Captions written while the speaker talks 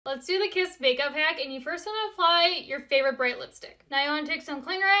Let's do the Kiss makeup hack, and you first want to apply your favorite bright lipstick. Now you want to take some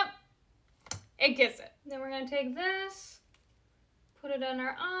cling wrap and kiss it. Then we're going to take this, put it on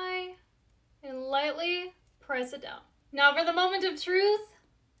our eye, and lightly press it down. Now for the moment of truth.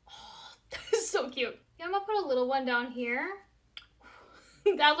 Oh, that is so cute. Yeah, I'm going to put a little one down here.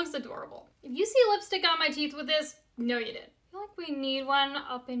 That looks adorable. If you see lipstick on my teeth with this, no you didn't. I feel like we need one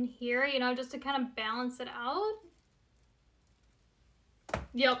up in here, you know, just to kind of balance it out.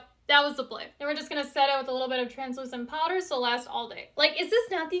 Yep, that was the play. Then we're just gonna set it with a little bit of translucent powder so it'll last all day. Like, is this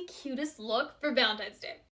not the cutest look for Valentine's Day?